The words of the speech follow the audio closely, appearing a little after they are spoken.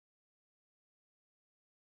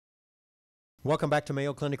Welcome back to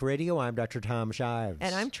Mayo Clinic Radio. I'm Dr. Tom Shives.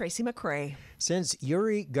 And I'm Tracy McCrae. Since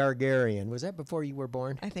Yuri Gagarin, was that before you were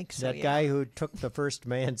born? I think so, That guy who took the first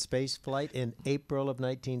manned space flight in April of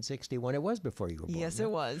 1961. It was before you were born. Yes,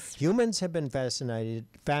 it was. Humans have been fascinated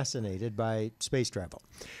by space travel.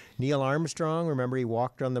 Neil Armstrong, remember he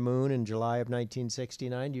walked on the moon in July of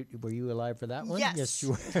 1969? Were you alive for that one? Yes. Yes, you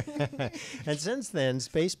were. And since then,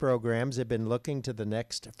 space programs have been looking to the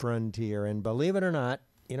next frontier. And believe it or not,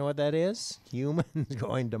 you know what that is? Humans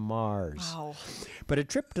going to Mars. Wow. But a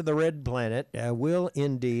trip to the red planet will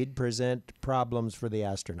indeed present problems for the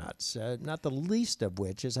astronauts, not the least of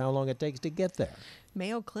which is how long it takes to get there.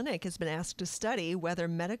 Mayo Clinic has been asked to study whether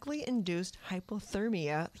medically induced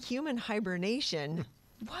hypothermia, human hibernation,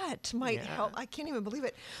 might help, I can't even believe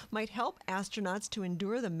it, might help astronauts to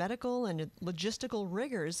endure the medical and logistical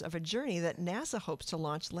rigors of a journey that NASA hopes to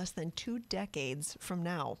launch less than 2 decades from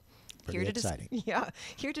now. Pretty exciting.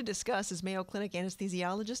 Here to discuss is Mayo Clinic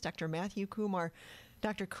anesthesiologist Dr. Matthew Kumar.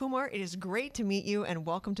 Dr. Kumar, it is great to meet you and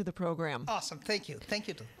welcome to the program. Awesome. Thank you. Thank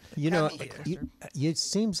you. It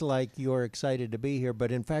seems like you're excited to be here,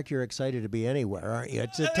 but in fact you're excited to be anywhere, aren't you?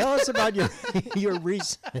 So tell us about your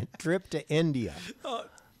recent trip to India. Oh,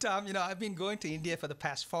 Tom, I've been going to India for the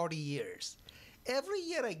past 40 years. Every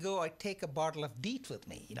year I go, I take a bottle of DEET with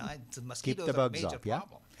me. The mosquitoes Keep the are a bugs major off,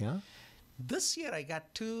 problem. Yeah. This year I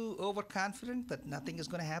got too overconfident that nothing is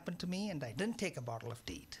going to happen to me, and I didn't take a bottle of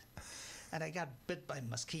DEET. And I got bit by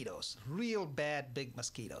mosquitoes, real bad big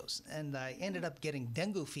mosquitoes. And I ended up getting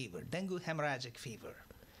dengue hemorrhagic fever.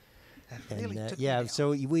 So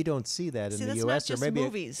we don't see that in the U.S. Not just or maybe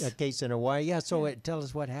movies. A case in Hawaii. Yeah, so tell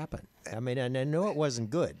us what happened. I mean, and I know it wasn't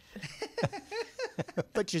good,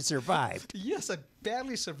 but you survived. Yes, I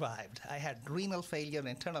barely survived. I had renal failure and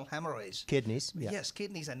internal hemorrhage. Kidneys. Yeah. Yes,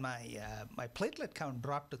 kidneys, and my platelet count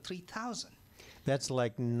dropped to 3,000. That's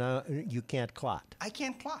like you can't clot. I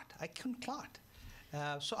can't clot. I couldn't clot.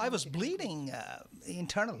 So I was bleeding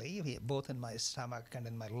internally, both in my stomach and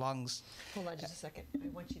in my lungs. Hold on just a second. I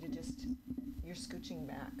want you to you're scooching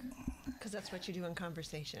back, because that's what you do in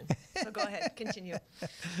conversation. So go ahead, continue.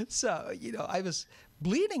 So, I was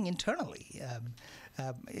bleeding internally.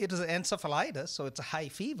 It was encephalitis, so it's a high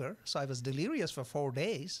fever. So I was delirious for 4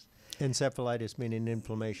 days. Encephalitis meaning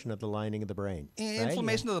inflammation of the lining of the brain.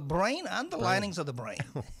 Inflammation of the brain and the linings of the brain.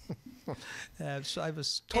 So I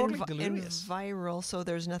was totally delirious. And viral, so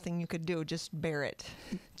there's nothing you could do. Just bear it.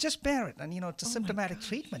 Just bear it, and it's a symptomatic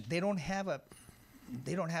treatment. They don't have an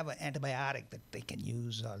antibiotic that they can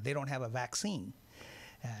use. They don't have a vaccine.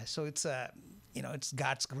 So it's it's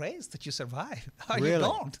God's grace that you survive. Really? You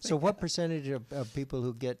don't. So what percentage of people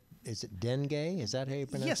who get, is it dengue? Is that how you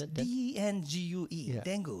pronounce it? Yes, dengue. Yeah.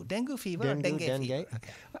 Dengue fever or dengue fever.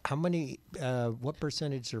 Okay. How many, what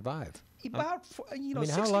percentage survive? About,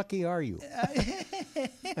 how lucky are you?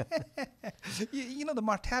 The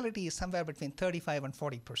mortality is somewhere between 35 and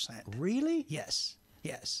 40%. Really? Yes.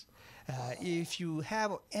 If you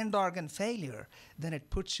have end organ failure, then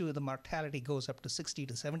it puts you, the mortality goes up to 60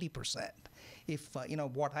 to 70%. If,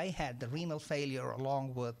 what I had, the renal failure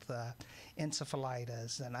along with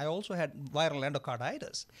encephalitis, and I also had viral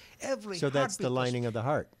endocarditis. So that's the lining of the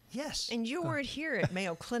heart. Yes. And you weren't here at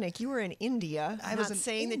Mayo Clinic. You were in India. I I'm was not in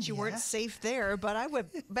saying that you India. weren't safe there, but I would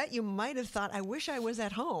bet you might have thought, I wish I was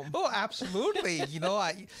at home. Oh, absolutely.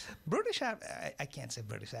 I can't say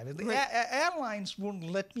British Airways. The airlines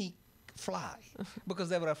wouldn't let me fly because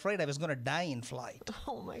they were afraid I was going to die in flight.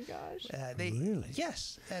 Oh my gosh! Really?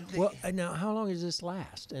 Yes. And now, how long does this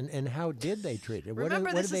last? And how did they treat it? Remember,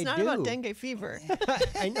 what this do they is not do? about dengue fever.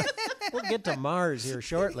 I know. We'll get to Mars here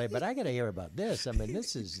shortly, but I got to hear about this. I mean,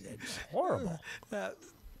 it's horrible.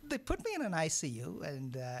 They put me in an ICU,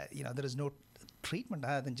 and there is no treatment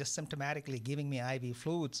other than just symptomatically giving me IV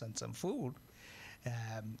fluids and some food.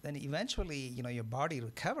 Then eventually, your body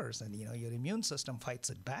recovers and, your immune system fights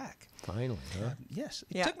it back. Finally, huh? Yes.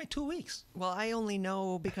 It took me 2 weeks. Well, I only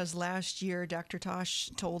know because last year Dr. Tosh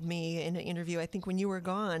told me in an interview, I think when you were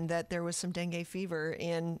gone, that there was some dengue fever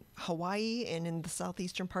in Hawaii and in the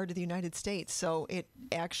southeastern part of the United States. So it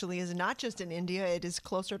actually is not just in India, it is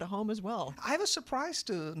closer to home as well. I was surprised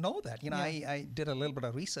to know that. I did a little bit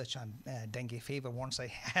of research on dengue fever once I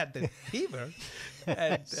had the fever.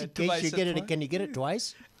 In case you get it, can you get it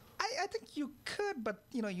twice? I think you could, but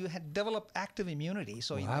you had developed active immunity,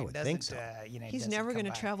 so I would think so. He's never going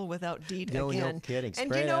to travel without DEET again. No kidding. And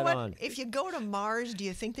Spray you know that what? on. If you go to Mars, do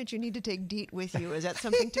you think that you need to take DEET with you? Is that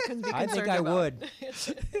something to be concerned about? I think I would.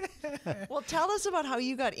 Well, tell us about how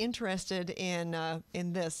you got interested in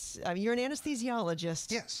this. I mean, you're an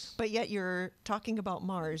anesthesiologist. Yes. But yet you're talking about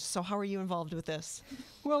Mars. So how are you involved with this?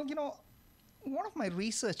 Well, one of my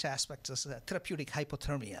research aspects is therapeutic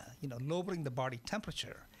hypothermia, lowering the body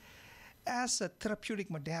temperature as a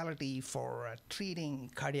therapeutic modality for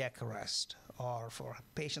treating cardiac arrest or for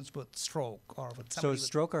patients with stroke or with somebody So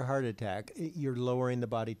stroke or heart attack, you're lowering the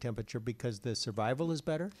body temperature because the survival is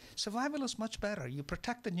better? Survival is much better. You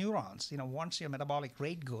protect the neurons, once your metabolic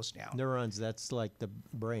rate goes down. Neurons, that's like the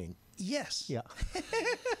brain. Yes. Yeah.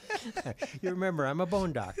 You remember, I'm a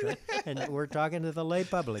bone doctor, and we're talking to the lay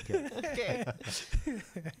public here. Okay.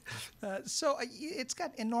 So it's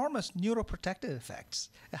got enormous neuroprotective effects,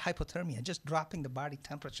 hypothermia, just dropping the body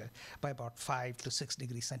temperature by about 5 to 6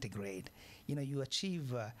 degrees centigrade. You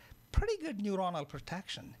achieve pretty good neuronal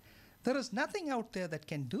protection. There is nothing out there that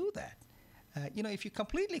can do that. If you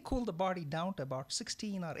completely cool the body down to about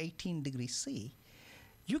 16 or 18 degrees C,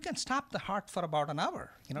 you can stop the heart for about an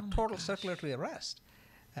hour, total circulatory arrest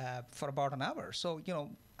for about an hour. So,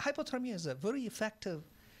 hypothermia is a very effective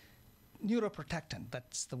neuroprotectant.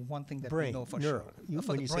 That's the one thing that we know for neuro. sure.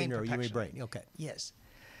 When you say neuro, you mean brain. Okay. Yes.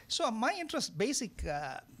 So my interest,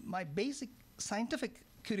 my basic scientific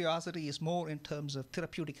curiosity is more in terms of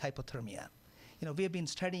therapeutic hypothermia. We have been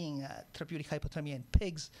studying therapeutic hypothermia in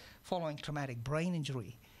pigs following traumatic brain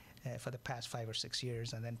injury for the past 5 or 6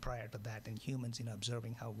 years, and then prior to that in humans,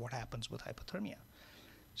 observing what happens with hypothermia.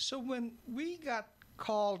 So when we got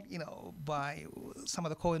called, by some of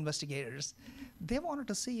the co-investigators, they wanted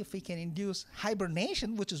to see if we can induce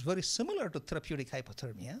hibernation, which is very similar to therapeutic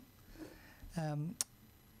hypothermia,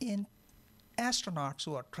 in astronauts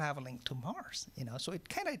who are traveling to Mars. So it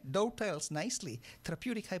kind of dovetails nicely,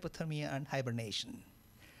 therapeutic hypothermia and hibernation.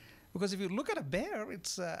 Because if you look at a bear,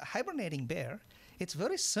 it's a hibernating bear. It's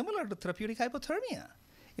very similar to therapeutic hypothermia.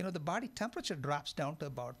 The body temperature drops down to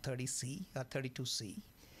about 30 C or 32 C,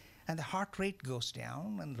 and the heart rate goes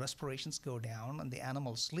down, and respirations go down, and the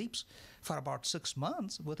animal sleeps for about 6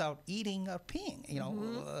 months without eating or peeing,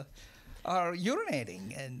 or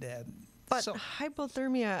urinating. And but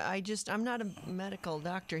hypothermia, I'm not a medical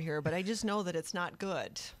doctor here, but I just know that it's not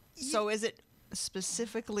good. So is it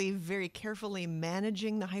specifically very carefully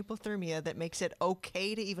managing the hypothermia that makes it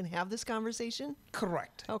okay to even have this conversation?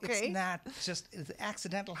 Correct. Okay. It's not just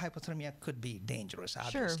accidental hypothermia could be dangerous,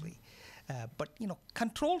 obviously. Sure. But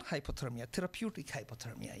controlled hypothermia, therapeutic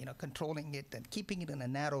hypothermia, controlling it and keeping it in a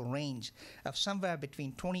narrow range of somewhere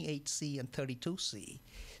between 28 C and 32 C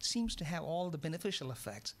seems to have all the beneficial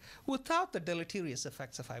effects without the deleterious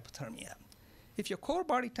effects of hypothermia. If your core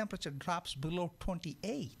body temperature drops below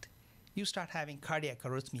 28, you start having cardiac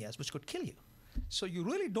arrhythmias, which could kill you. So you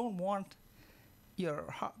really don't want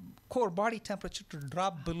your core body temperature to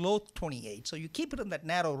drop below 28. So you keep it in that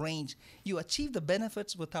narrow range. You achieve the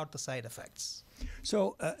benefits without the side effects.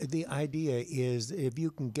 So the idea is if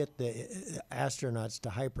you can get the astronauts to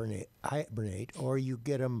hibernate, or you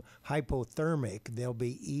get them hypothermic, they'll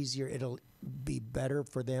be easier. It'll be better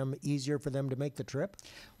for them, easier for them to make the trip?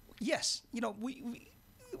 Yes. We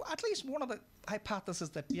at least one of the hypotheses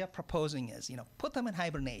that we are proposing is, put them in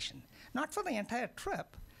hibernation, not for the entire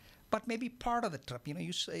trip, but maybe part of the trip.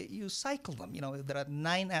 You cycle them. If there are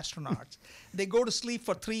 9 astronauts, they go to sleep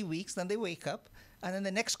for 3 weeks, then they wake up, and then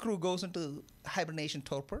the next crew goes into hibernation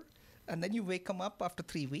torpor, and then you wake them up after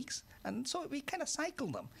 3 weeks, and so we kind of cycle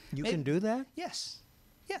them. You can do that? Yes.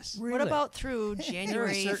 Yes. Really? What about through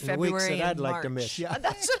January, There are certain February, weeks that and I'd March? like to miss. Yeah.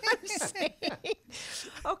 That's what I'm saying.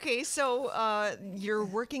 Okay, so you're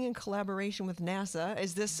working in collaboration with NASA.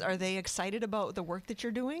 Are they excited about the work that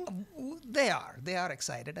you're doing? They are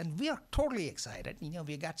excited, and we are totally excited.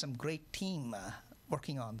 We got some great team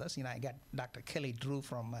working on this. I got Dr. Kelly Drew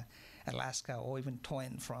from Alaska, Oyvind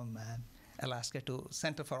Toyn from Alaska to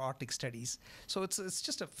Center for Arctic Studies. So it's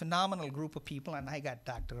just a phenomenal group of people, and I got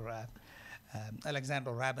Dr.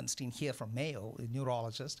 Alexander Rabenstein here from Mayo, a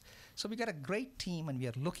neurologist. So we got a great team, and we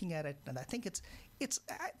are looking at it, and I think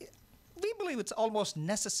we believe it's almost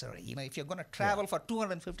necessary. If you're going to travel for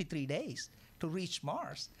 253 days to reach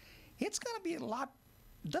Mars, it's going to be a lot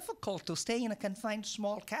difficult to stay in a confined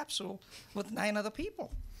small capsule with 9 other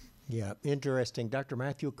people. Yeah, interesting. Dr.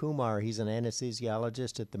 Matthew Kumar, he's an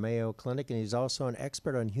anesthesiologist at the Mayo Clinic, and he's also an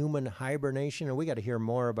expert on human hibernation, and we got to hear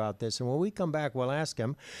more about this. And when we come back, we'll ask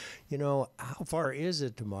him, how far is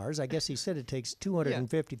it to Mars? I guess he said it takes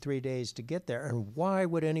 253 days to get there, and why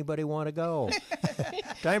would anybody want to go?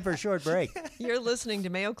 Time for a short break. You're listening to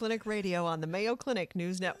Mayo Clinic Radio on the Mayo Clinic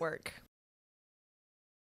News Network.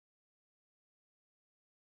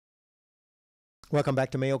 Welcome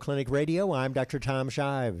back to Mayo Clinic Radio. I'm Dr. Tom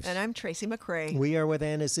Shives. And I'm Tracy McRae. We are with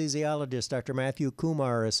anesthesiologist Dr. Matthew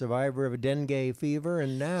Kumar, a survivor of dengue fever,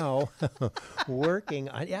 and now working.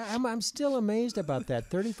 I'm still amazed about that.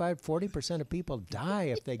 35-40% of people die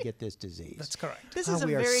if they get this disease. That's correct. This is a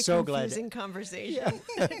very confusing conversation.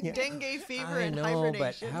 Yeah. Dengue fever and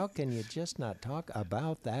hibernation. But how can you just not talk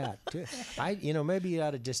about that? Maybe you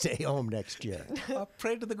ought to just stay home next year.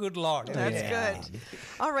 Pray to the good Lord. That's good.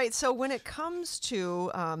 All right, so when it comes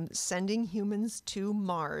to sending humans to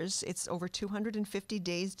Mars, it's over 250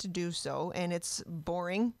 days to do so, and it's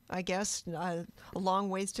boring, I guess, a long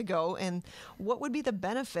ways to go. And what would be the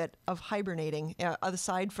benefit of hibernating,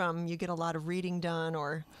 aside from you get a lot of reading done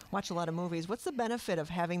or watch a lot of movies? What's the benefit of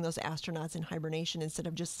having those astronauts in hibernation instead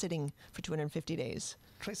of just sitting for 250 days?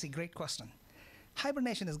 Tracy, great question.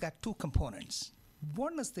 Hibernation has got two components.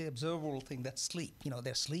 One is the observable thing, that's sleep.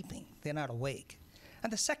 They're sleeping. They're not awake.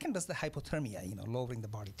 And the second is the hypothermia, lowering the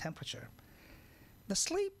body temperature. The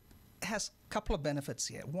sleep has a couple of benefits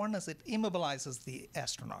here. One is it immobilizes the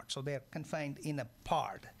astronaut. So they're confined in a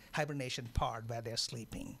pod, hibernation pod, where they're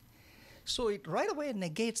sleeping. So it right away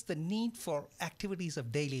negates the need for activities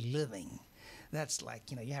of daily living. That's like,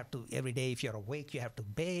 you have to, every day if you're awake, you have to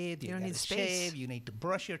bathe, you need to shave, you need to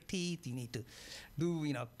brush your teeth, you need to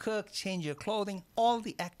do, cook, change your clothing. All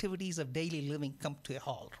the activities of daily living come to a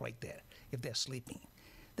halt right there if they're sleeping.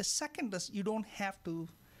 The second is you don't have to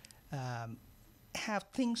have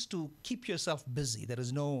things to keep yourself busy. There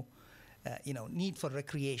is no need for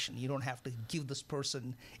recreation. You don't have to give this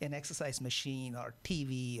person an exercise machine or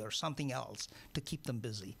TV or something else to keep them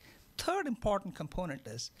busy. Third important component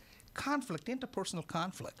is conflict, interpersonal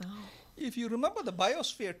conflict. Oh. If you remember the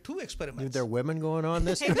Biosphere 2 experiments. Are there women going on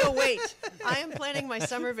this? Hey, no, wait. I am planning my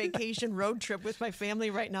summer vacation road trip with my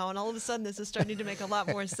family right now, and all of a sudden this is starting to make a lot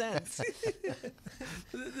more sense.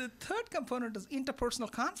 The third component is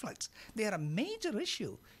interpersonal conflicts. They are a major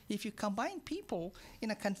issue. If you combine people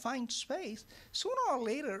in a confined space, sooner or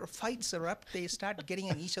later fights erupt. They start getting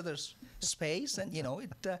in each other's space, and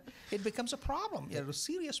it becomes a problem, a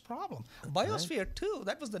serious problem. Biosphere 2,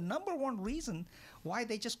 that was the number one reason why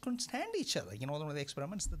they just couldn't stand each other. One of the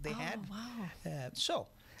experiments that they had. Wow. So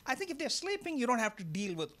I think if they're sleeping, you don't have to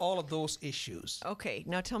deal with all of those issues. Okay,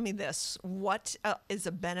 now tell me this. What is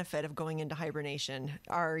the benefit of going into hibernation?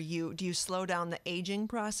 Do you slow down the aging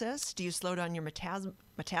process? Do you slow down your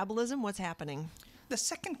metabolism? What's happening? The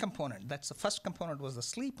second component, that's the first component was the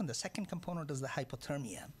sleep, and the second component is the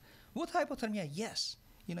hypothermia. With hypothermia, yes,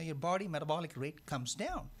 your body metabolic rate comes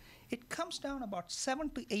down. It comes down about 7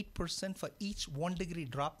 to 8% for each 1 degree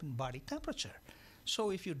drop in body temperature.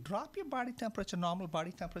 So if you drop your body temperature, normal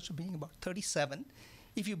body temperature being about 37,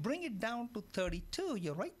 if you bring it down to 32,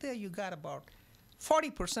 you're right there, you got about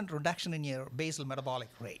 40% reduction in your basal metabolic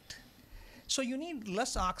rate. So you need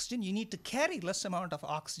less oxygen, you need to carry less amount of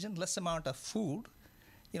oxygen, less amount of food.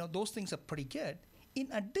 Those things are pretty good. In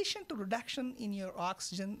addition to reduction in your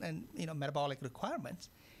oxygen and metabolic requirements,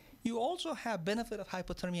 you also have benefit of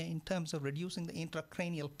hypothermia in terms of reducing the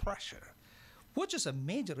intracranial pressure, which is a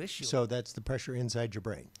major issue. So that's the pressure inside your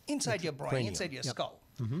brain. Inside your brain, cranial. Inside your skull.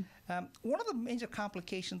 Mm-hmm. One of the major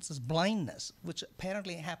complications is blindness, which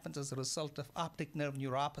apparently happens as a result of optic nerve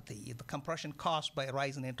neuropathy, the compression caused by a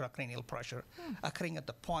rise in intracranial pressure occurring at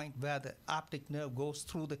the point where the optic nerve goes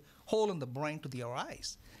through the hole in the brain to your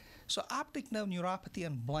eyes. So optic nerve neuropathy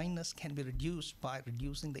and blindness can be reduced by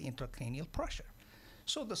reducing the intracranial pressure.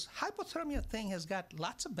 So this hypothermia thing has got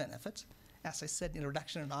lots of benefits. As I said,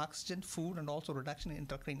 reduction in oxygen, food, and also reduction in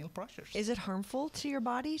intracranial pressures. Is it harmful to your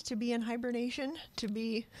body to be in hibernation, to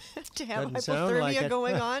have Doesn't hypothermia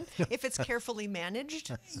going on, if it's carefully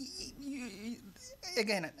managed?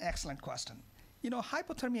 Again, an excellent question.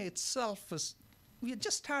 Hypothermia itself is, we are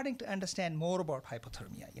just starting to understand more about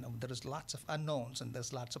hypothermia. There is lots of unknowns and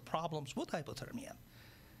there's lots of problems with hypothermia.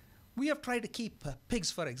 We have tried to keep pigs,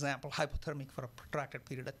 for example, hypothermic for a protracted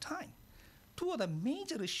period of time. Two of the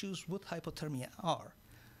major issues with hypothermia are,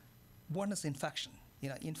 one is infection.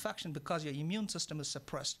 Infection because your immune system is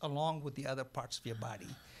suppressed along with the other parts of your body.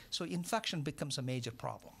 So infection becomes a major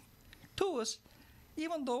problem. Two is,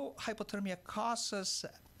 even though hypothermia causes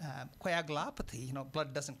coagulopathy,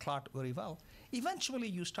 blood doesn't clot very well, eventually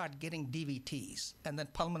you start getting DVTs and then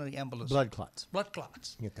pulmonary embolism. Blood clots. Blood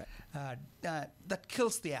clots. Okay. That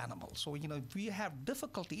kills the animal. So, we have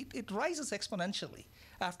difficulty. It rises exponentially.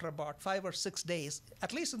 After about 5 or 6 days,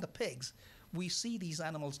 at least in the pigs, we see these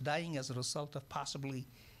animals dying as a result of possibly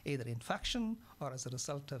either infection or as a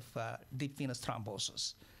result of deep venous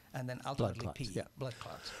thrombosis. and then ultimately clots, pee, yeah. blood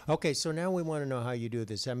clots. Okay, so now we want to know how you do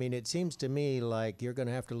this. I mean, it seems to me like you're going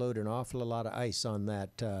to have to load an awful lot of ice on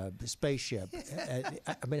that spaceship.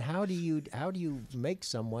 I mean, how do you make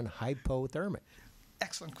someone hypothermic?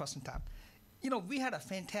 Excellent question, Tom. We had a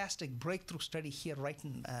fantastic breakthrough study here right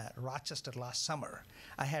in Rochester last summer.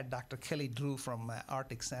 I had Dr. Kelly Drew from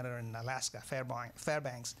Arctic Center in Alaska,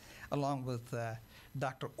 Fairbanks, along with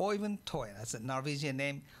Dr. Oyvind Toyen. That's a Norwegian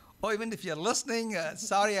name. Oyvind, if you're listening,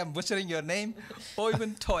 sorry I'm butchering your name,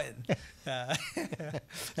 Oyvind Toyen.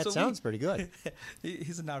 That sounds pretty good.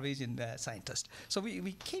 He's a Norwegian scientist. So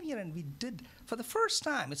we came here and we did, for the first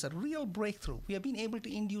time, it's a real breakthrough. We have been able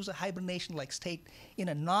to induce a hibernation-like state in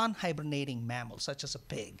a non-hibernating mammal, such as a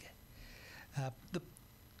pig.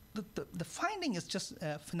 The finding is just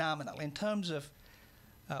phenomenal in terms of,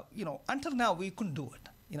 until now we couldn't do it.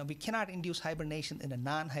 We cannot induce hibernation in a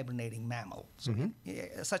non-hibernating mammal,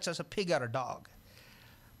 such as a pig or a dog.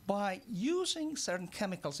 By using certain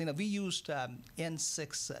chemicals, we used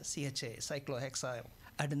N6-CHA, cyclohexyl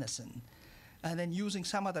adenosine, and then using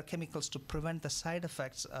some other chemicals to prevent the side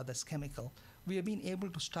effects of this chemical, we have been able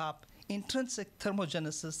to stop intrinsic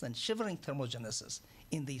thermogenesis and shivering thermogenesis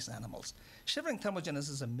in these animals. Shivering thermogenesis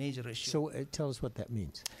is a major issue. So tell us what that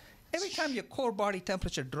means. Every time your core body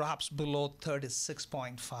temperature drops below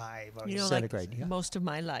 36.5 or centigrade, like yeah. most of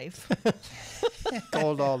my life.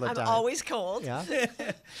 Cold all the time. I'm always cold. Yeah.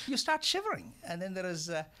 you start shivering. And then there is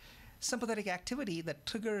sympathetic activity that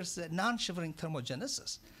triggers non-shivering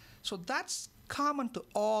thermogenesis. So that's common to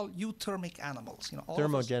all euthermic animals. All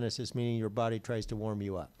Thermogenesis meaning your body tries to warm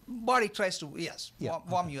you up. Body tries to, yes, Yeah.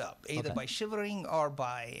 warm you up, either Okay. by shivering or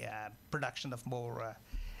by production of more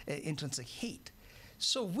intrinsic heat.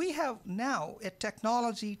 So we have now a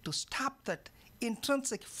technology to stop that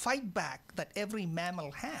intrinsic fight back that every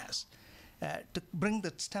mammal has to bring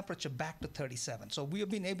its temperature back to 37. So we have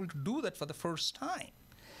been able to do that for the first time.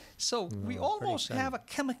 So we almost exciting. have a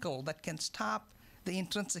chemical that can stop the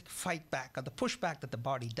intrinsic fight back or the pushback that the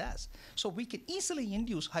body does. So we can easily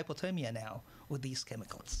induce hypothermia now with these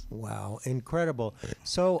chemicals. Wow, incredible.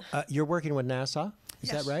 So you're working with NASA,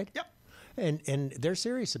 is Yes. that right? Yep. And they're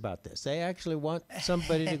serious about this. They actually want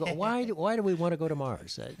somebody to go. Why do we want to go to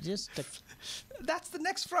Mars? That's the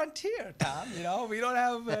next frontier, Tom. We don't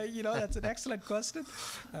have. That's an excellent question.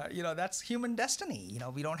 That's human destiny.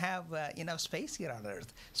 We don't have enough space here on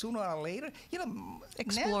Earth. Sooner or later,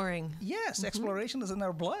 Exploring. Yes, exploration is in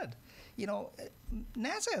our blood.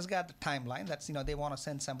 NASA has got the timeline. That's they want to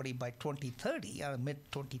send somebody by 2030 or mid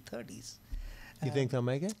 2030s. You think they'll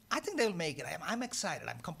make it? I think they'll make it. I'm excited.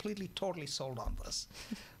 I'm completely, totally sold on this.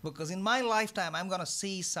 Because in my lifetime, I'm going to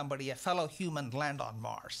see somebody, a fellow human, land on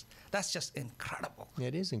Mars. That's just incredible.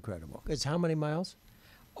 It is incredible. It's how many miles?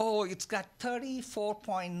 Oh, it's got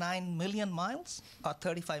 34.9 million miles, or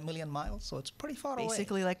 35 million miles, so it's pretty far away.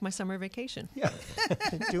 Basically like my summer vacation. Yeah,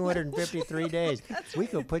 253 days. We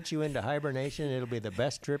could put you into hibernation. It'll be the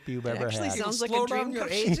best trip you've ever actually had. sounds You'll like a slow down dream your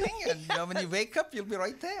come true. aging, and when you wake up, you'll be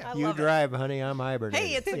right there. I You love it. drive, honey. I'm hibernating.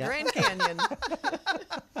 Hey, it's the Yeah. Grand Canyon.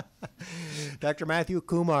 Dr. Matthew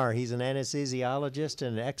Kumar, he's an anesthesiologist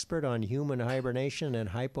and an expert on human hibernation and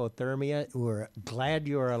hypothermia. We're glad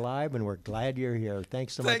you're alive and we're glad you're here.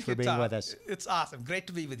 Thanks so much Thank for you, being Tom. with us. It's awesome. Great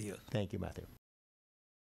to be with you. Thank you, Matthew.